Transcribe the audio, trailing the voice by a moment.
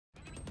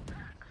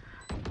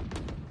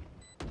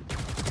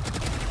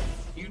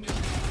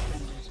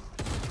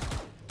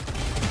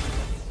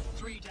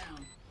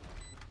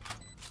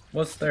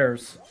What's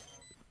theirs?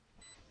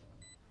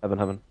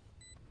 Heaven.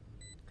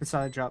 Good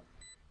side drop.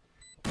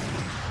 Wait,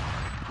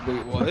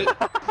 what?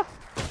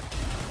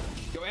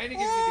 Yo, Andy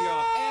gives you the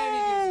off. Andy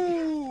gives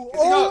you the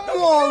Oh my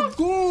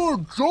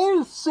god,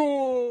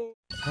 JARSO!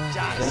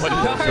 What is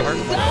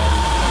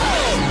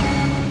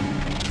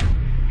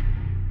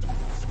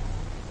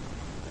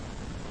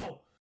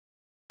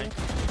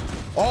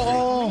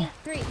Oh!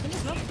 Three. Can you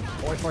smoke?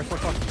 Four. I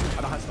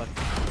don't have smoke.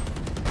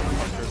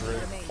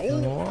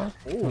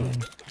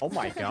 Oh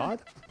my god.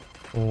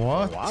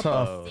 What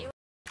Guapo. the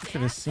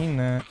should have seen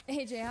that.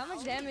 AJ, how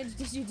much damage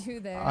did you do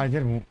there? I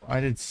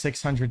did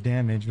 600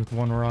 damage with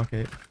one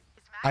rocket.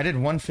 I did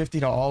 150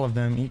 to all of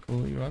them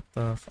equally. What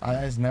the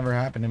that's never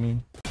happened to me.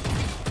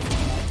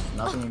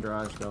 Nothing in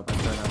garage though, but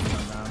I tried having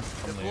them down.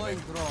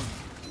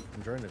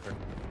 I'm joining it.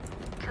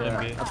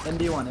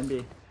 NB1,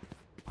 NB.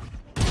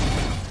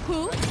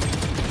 Who?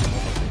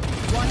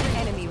 One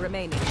enemy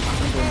remaining.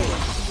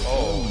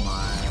 Oh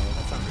my.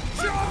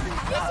 You should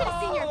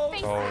have seen your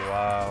face. Oh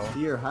wow.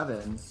 Dear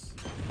heavens.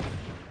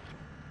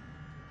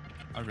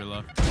 I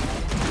reload. I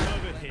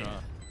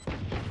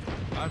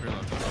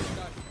reload.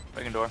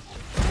 Second door.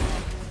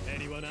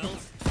 Anyone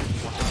else?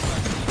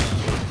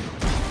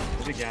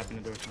 There's a gap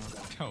in the door.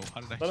 Yo,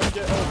 how did I? Let him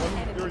get ult.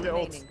 Let you get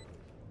ult.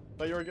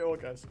 Let you get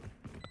ult, guys.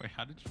 Wait,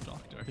 how did you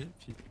talk to her?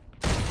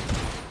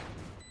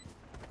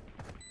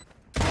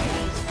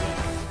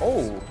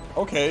 Oh,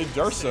 okay,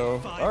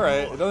 JARSO.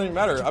 Alright, it doesn't even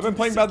matter. I've been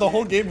playing bad the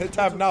whole game. Hit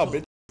tab now,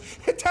 bitch.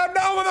 Hit tab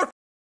now, mother.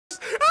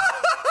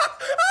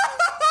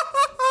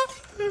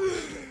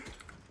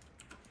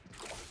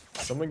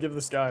 Someone give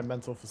this guy a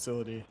mental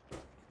facility.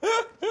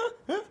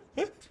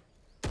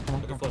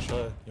 Flash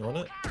high. You want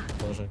it?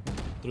 Flashing.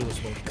 Through the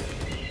smoke.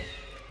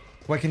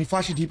 Wait, can you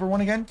flash a deeper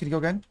one again? Can you go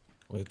again?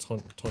 Wait,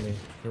 20.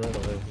 You're right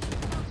away.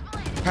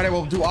 Kade,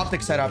 we'll do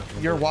optic setup.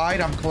 You're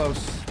wide, I'm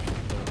close.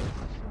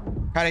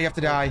 Kade, you have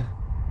to die.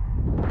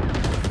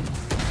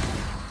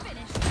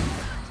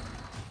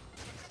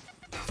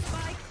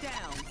 Spike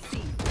down. C.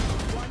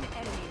 One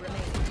enemy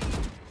remaining.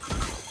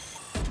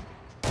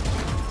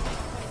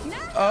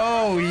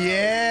 Oh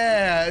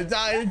yeah,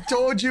 I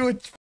told you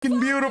it's fucking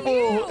beautiful.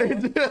 Oh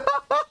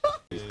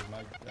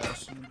my god.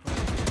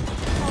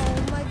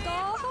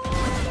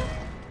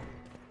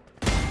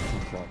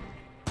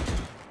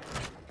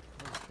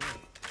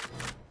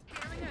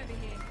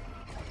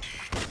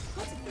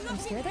 I'm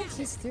scared that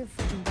he's through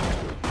freaking door.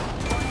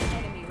 One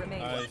enemy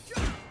remaining.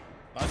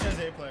 Last guy's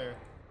A player.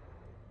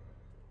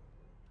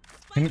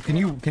 Can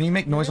you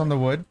make noise on the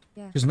wood?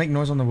 Yeah. Just make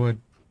noise on the wood.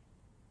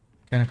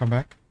 Can I come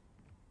back?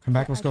 Come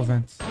back. Let's go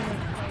vents.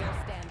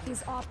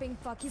 He's opping.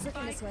 Fuck. He's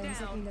looking this way. He's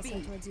looking this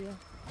way towards you.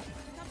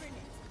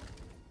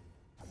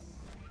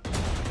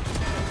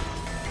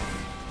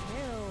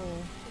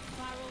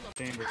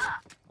 Ew.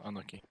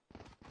 Unlucky.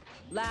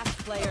 Last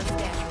player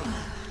standing.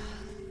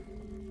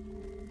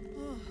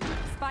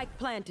 Spike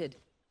planted.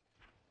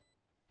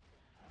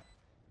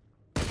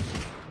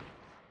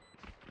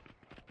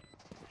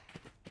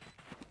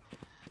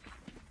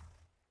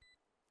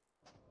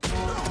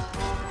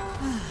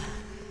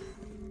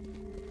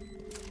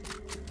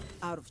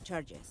 Out of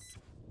charges.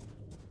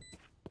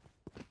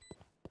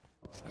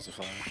 That's a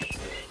fire.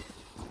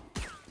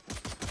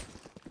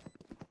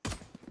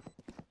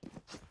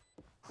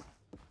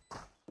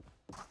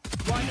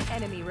 One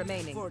enemy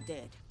remaining. Four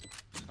dead.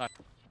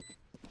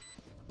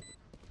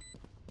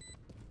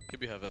 Could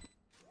be heaven.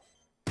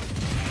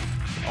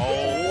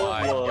 Oh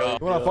my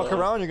god. You wanna fuck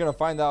around? You're gonna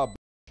find out.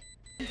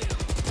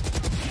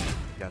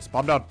 Yes,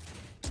 bomb down.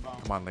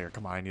 Come on, Lear.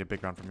 Come on, I need a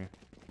big round from you.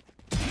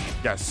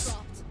 Yes.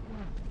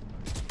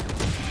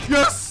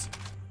 Yes!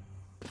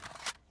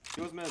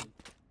 He was mid.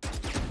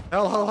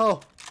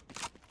 Hell.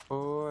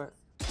 Oh.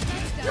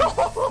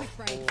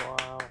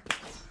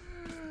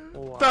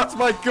 Wow. That's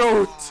my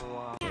goat!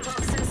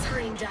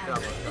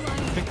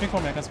 Pick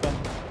for me, I can spell.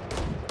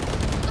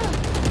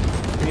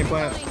 Can you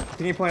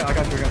play? I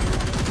got you.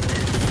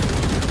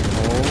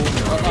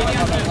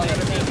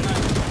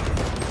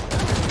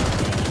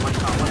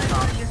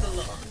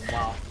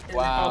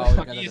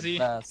 Wow. Easy.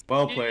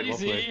 Well played.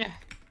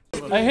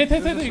 Hey, hit.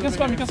 You can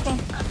spam.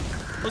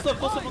 What's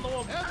up on the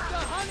wall?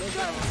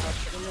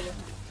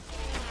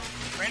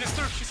 Rain is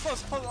through. She's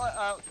close.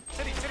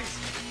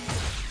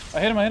 Titties. I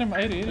hit him.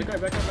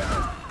 Back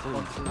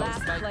up.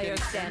 Last player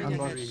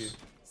standing.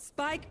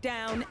 Spike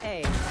down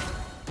A.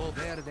 Well,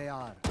 there they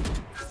are.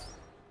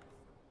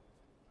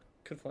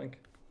 Good flank.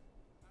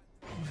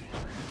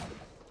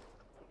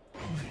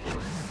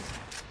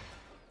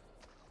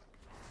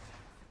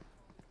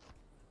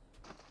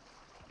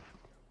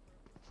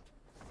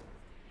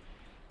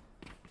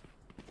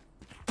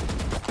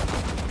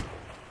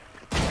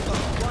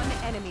 One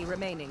enemy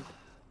remaining.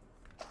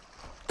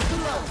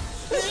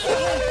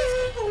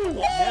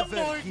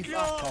 Never give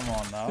up. Come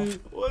on now.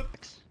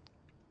 What?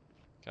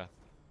 Okay.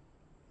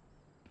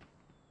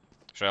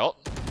 Should I ult?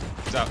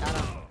 He's out.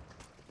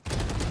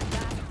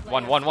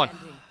 1. Or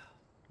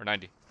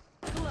 90.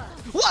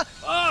 What?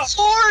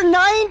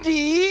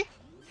 490?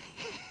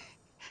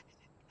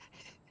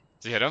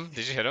 Did you hit him?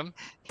 Did you hit him?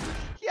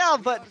 Yeah, Yeah,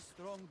 but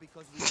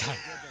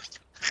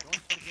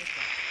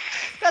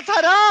that's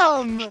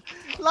haram.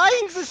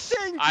 Lying's a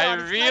sin. I John.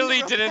 It's time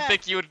really to didn't repent.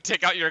 think you would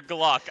take out your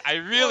Glock. I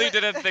really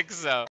didn't think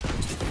so.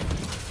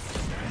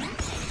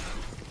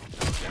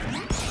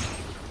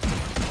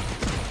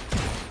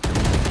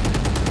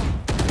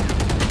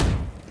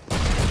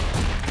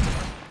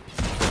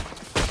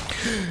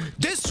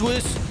 This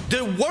was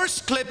the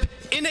worst clip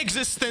in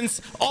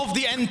existence of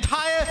the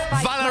entire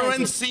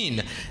Valorant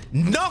scene.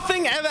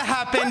 Nothing ever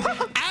happened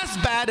as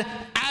bad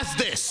as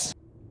this.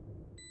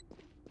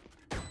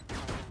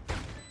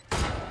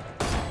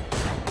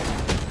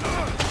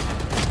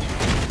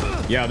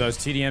 Yeah, those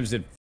TDMs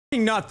did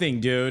f***ing nothing,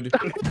 dude.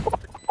 What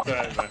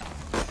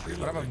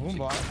about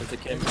Boombox?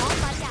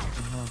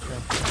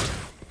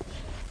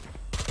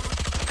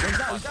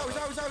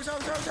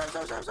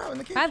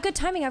 I have good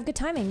timing. I have good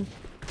timing.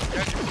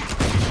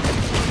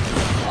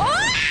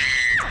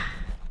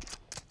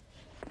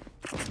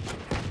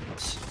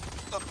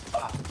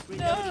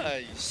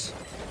 Nice.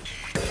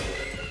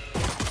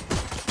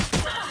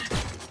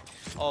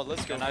 Oh,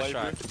 let's go. Nice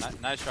try.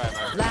 Nice try,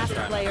 man. Last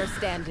player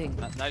standing.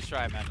 Nice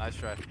try, man. Nice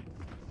try.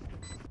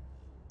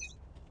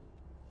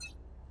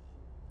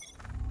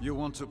 You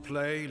want to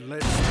play?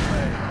 Let's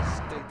play.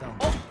 Stay down.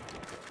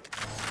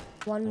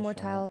 One more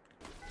tile.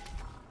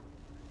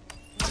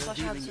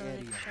 Flash out so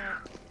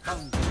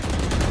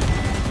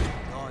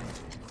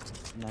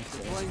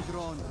Deploying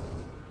drone.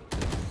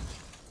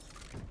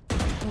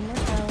 One more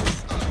tile.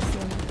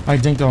 I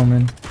dinked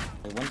Omen.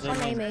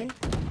 One A main.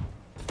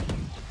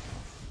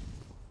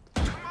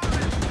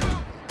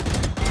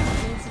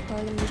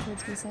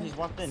 He's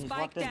walked in. He's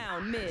walked in.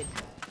 down mid.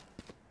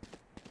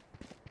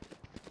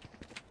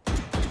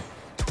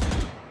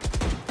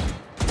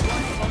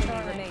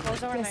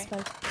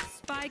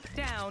 Spike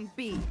down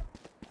B.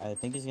 I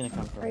think he's gonna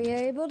come for. Are you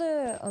able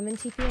to Omen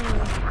TP and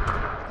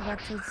back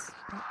to his...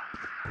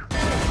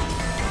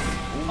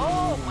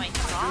 Oh my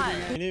god.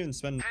 They didn't even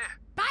spend.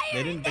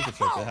 They didn't pick a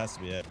trick. That has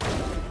to be it.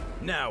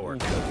 Now we're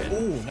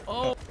cooking.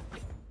 Oh.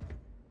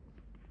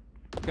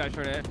 Guys,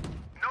 short A.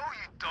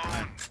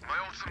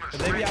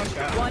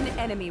 One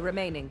enemy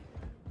remaining.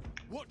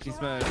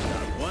 He's mad.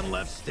 One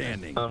left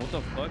standing. What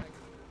the fuck?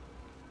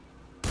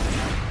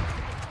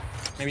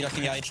 Maybe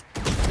lucky guy.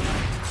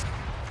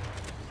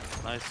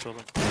 Nice,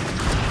 solo.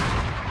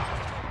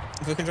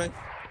 Looking right.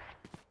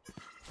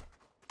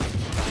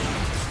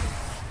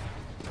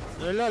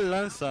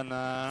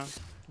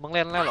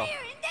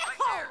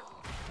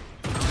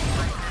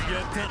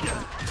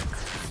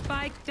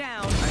 Spike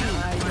down B.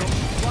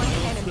 One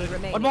enemy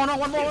remaining. One more.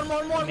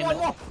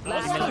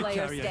 Last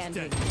player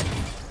standing.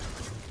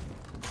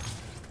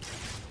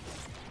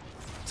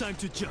 Time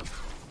to jump.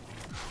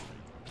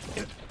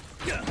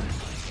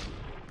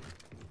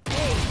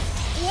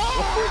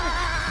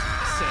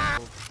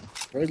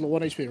 Raze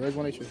 1 HP. Raze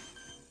 1 HP.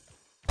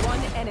 One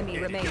enemy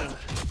remaining.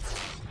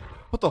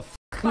 What the f?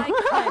 Spike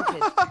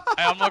planted.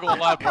 Hey, I'm not gonna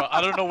lie, bro. I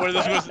don't know where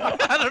this was.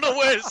 I don't know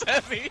where it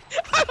sent me.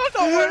 I don't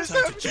know where it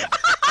sent me.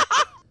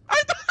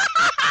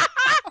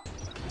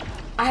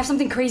 I have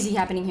something crazy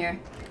happening here.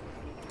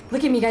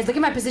 Look at me, guys. Look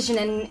at my position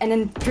and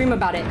then dream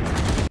about it.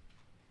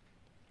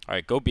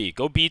 Alright, go B.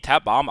 Go B,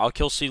 tap bomb. I'll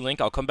kill C Link.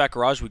 I'll come back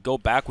garage. We go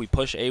back. We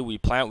push A. We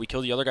plant. We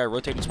kill the other guy.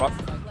 Rotate the spot.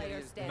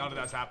 None of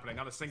that's happening.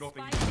 Not a single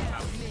thing is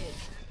happening.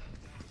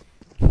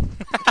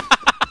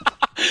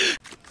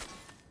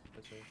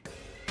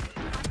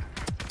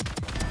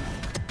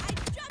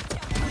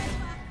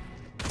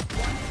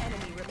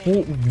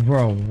 Oh,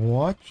 bro,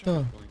 what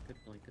the?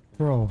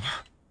 Bro.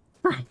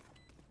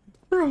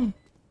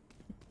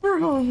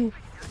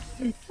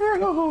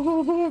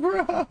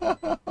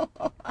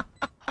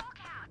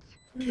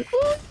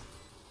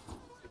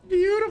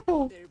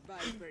 Beautiful.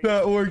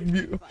 That worked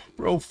beautiful.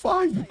 Bro,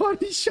 5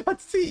 body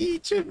shots to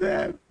each of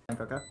them.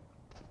 Okay.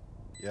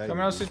 Yeah.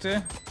 Coming out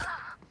CT.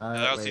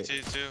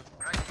 LCT too.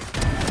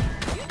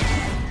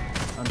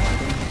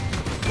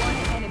 One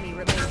enemy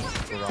remaining.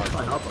 Oh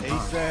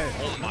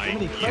my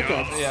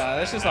god. Yeah,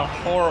 that's just a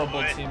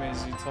horrible teammate,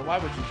 Zito. Why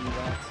would you do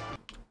that?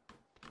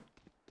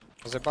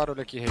 Fazer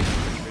barulho aqui, Raze.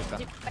 Respeitar.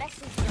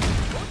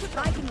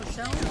 Spike no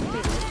chão.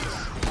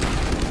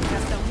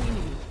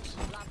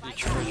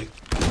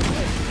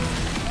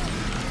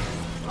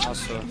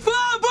 Nossa.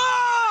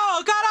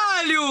 Vamos,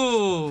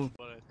 caralho!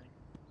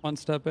 One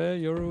step A,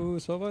 Yoru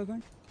Sova, I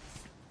think.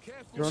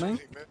 You're running?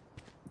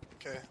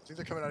 Okay, these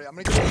are coming out of I'm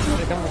gonna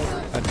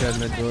get I dead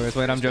mid doors.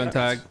 Wait, I'm drone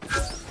tag.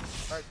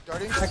 Alright,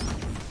 darting.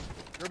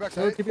 You're back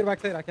Oh, side. keep it back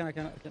there. I can't.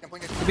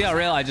 Playing To be out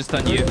rail, I just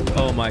stunned you.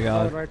 Oh my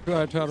god. Right.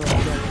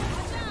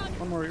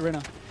 One more right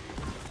now.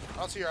 I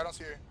don't see her.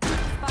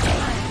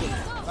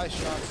 Nice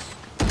shots.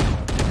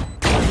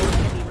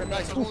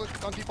 Nice.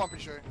 Don't deep, I'm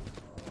pretty sure.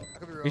 I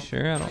could be real. You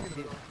sure? I don't.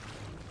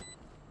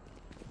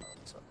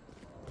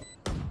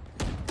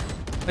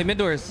 Hey, mid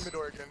doors. Mid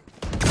door again.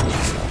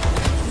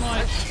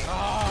 Nice.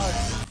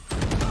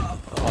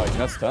 Oh,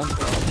 that's done.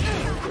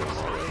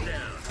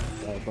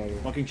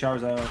 Fucking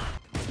showers out.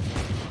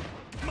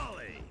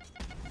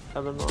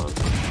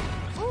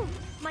 Ooh,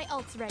 my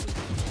ult's ready.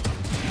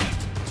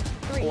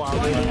 3. One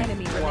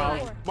enemy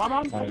remaining.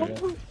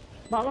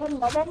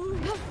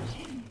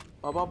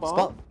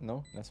 Spot.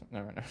 No, that's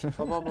never. So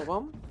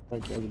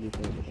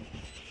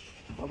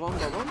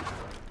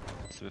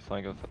we're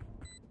flying off.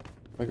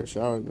 I got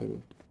showered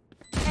maybe.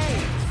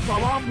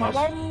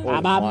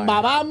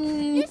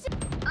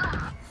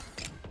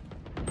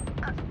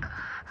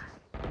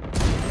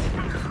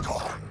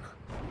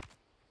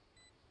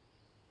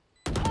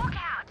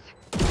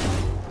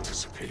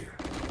 Disappear.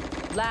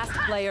 Last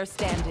player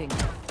standing.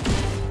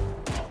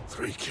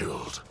 3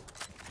 killed.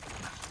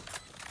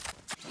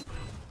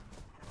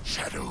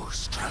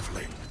 Shadows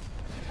traveling.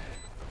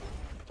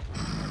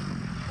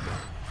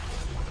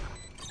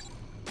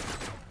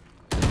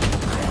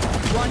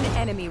 One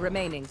enemy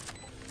remaining.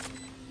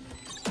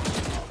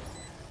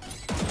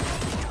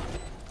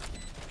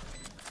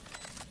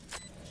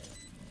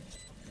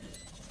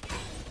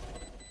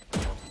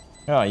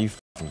 Oh, you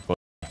f***ing butt.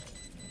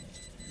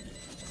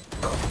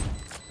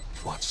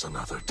 What's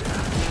another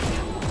death?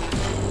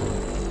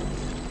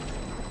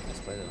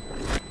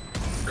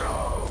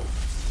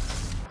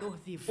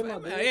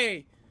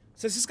 Ei,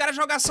 se esses caras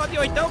jogar só de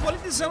 8, eu vou lhe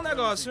dizer um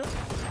negócio.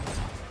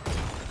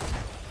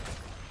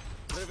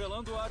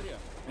 Revelando área.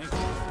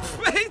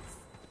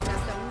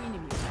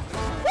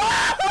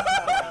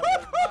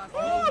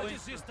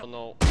 Oh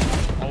no.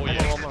 Oh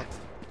yeah.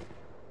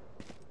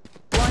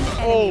 One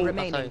enemy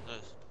remaining.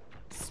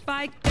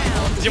 Spike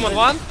down. Demon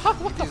 1?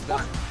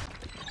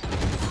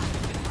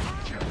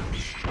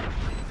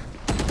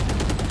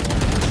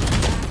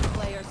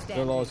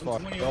 They're low as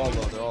fuck. They're all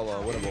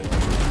low. Winnable.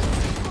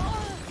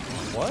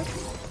 What?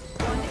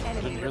 One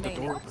enemy Hear the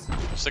door.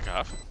 remaining. Sick a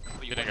half.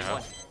 You think a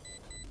half?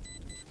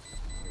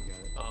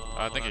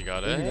 I think he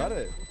got it. You got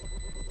it.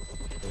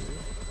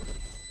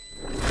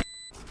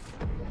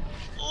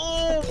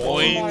 Oh,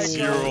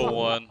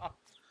 0.01.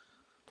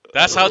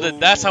 That's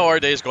how our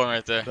day is going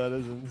right there. That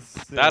is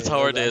insane. That's how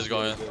our day is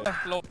going.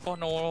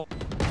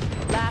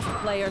 Last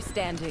player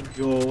standing.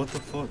 Yo, what the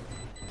fuck?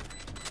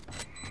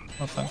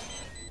 Okay.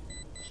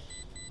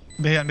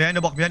 Behind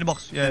the box.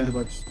 Yeah. The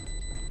box.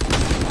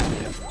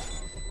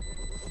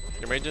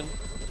 You're raging?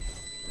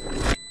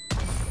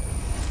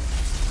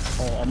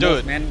 Oh,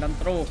 dude. Man, don't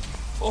throw.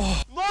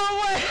 Oh, no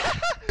way!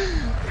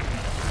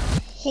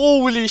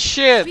 Holy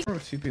shit!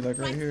 TP like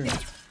right here.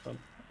 Oh,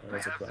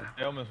 that's a clone.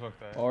 I almost fucked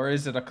that. Or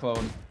is it a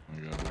clone?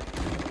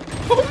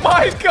 Oh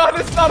my god,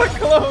 it's not a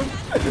clone!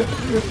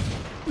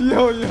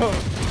 Yo.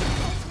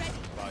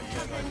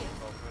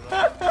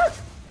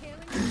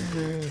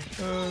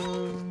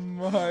 Oh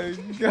my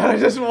god, I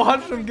just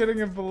watched him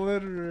getting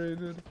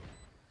obliterated.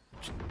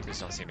 Please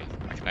don't see me.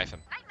 I can knife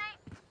him.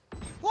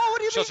 Whoa, what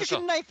do you mean you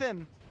can knife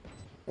him?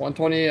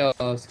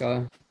 120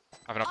 Sky.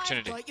 I have an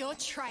opportunity. Got your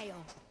trail.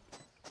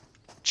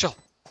 Chill.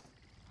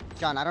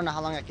 John, I don't know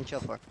how long I can chill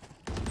for.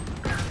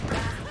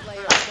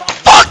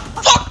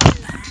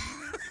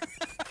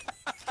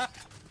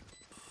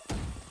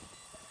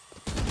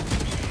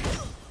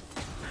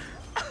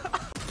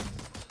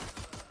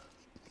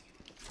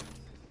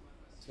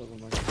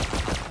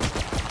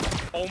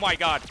 Oh my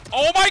god!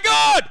 Oh my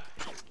god!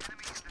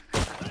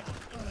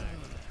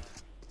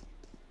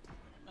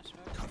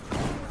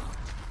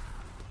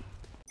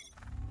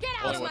 Get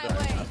out of my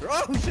way!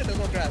 Oh shit, there's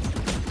no grass.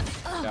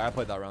 Yeah, I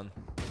played that round.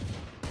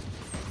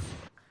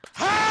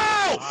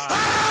 How?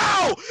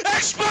 How?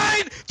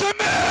 Explain to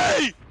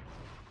me!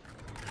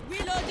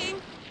 Reloading.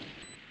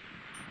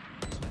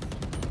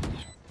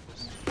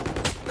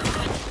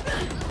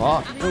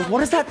 Fuck.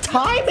 What is that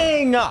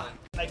timing? I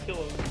kill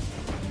him.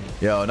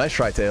 Yo, nice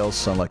try,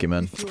 Tails. Unlucky,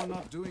 man. You are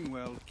not doing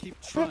well. Keep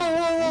trying.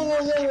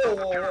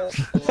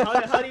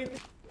 How do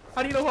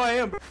you know who I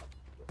am?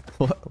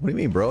 What do you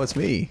mean, bro? It's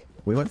me.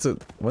 We went to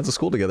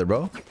school together,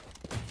 bro.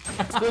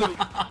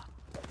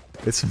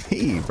 It's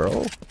me,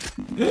 bro.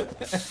 Did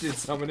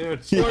someone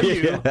else?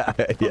 Yeah,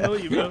 I know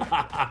you, bro.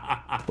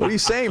 What are you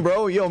saying,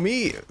 bro? Yo,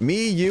 me,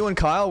 you, and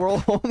Kyle, we're all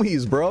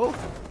homies, bro.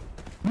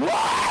 Wait.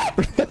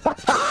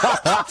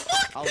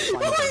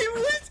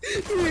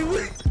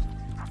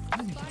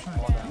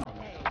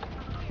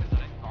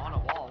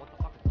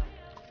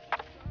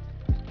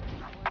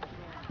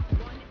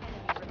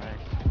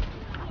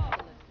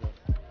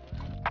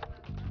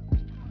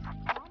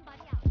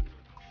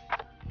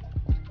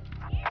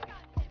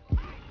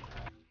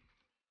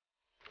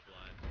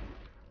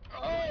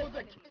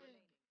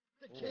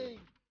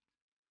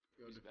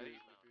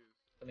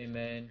 I mean,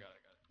 man.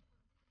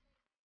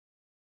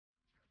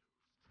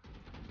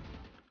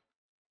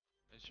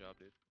 Nice job,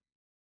 dude.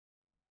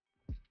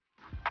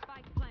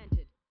 Spike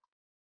planted.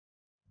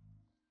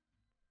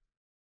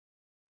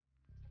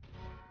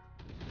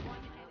 One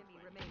enemy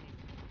remaining.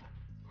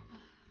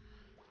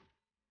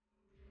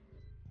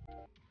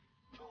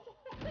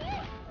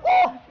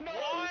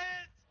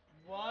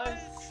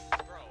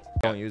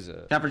 Don't use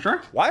it. Yeah, for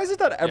sure. Why is it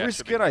that every it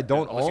should skin be. I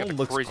don't Unless you own have the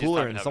looks craziest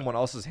cooler time in in someone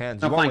else's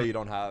hands? No, You want fine. what you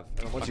don't have.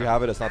 And once you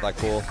have it, it's not that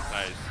cool.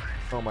 Nice.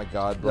 Oh my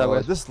god,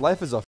 bro. This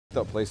life is a f***ed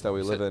up place that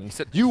we live in.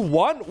 You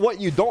want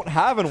what you don't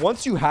have, and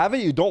once you have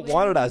it, you don't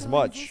want it as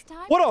much.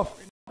 What a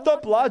f***ed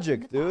up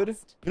logic, dude. You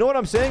know what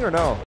I'm saying or no?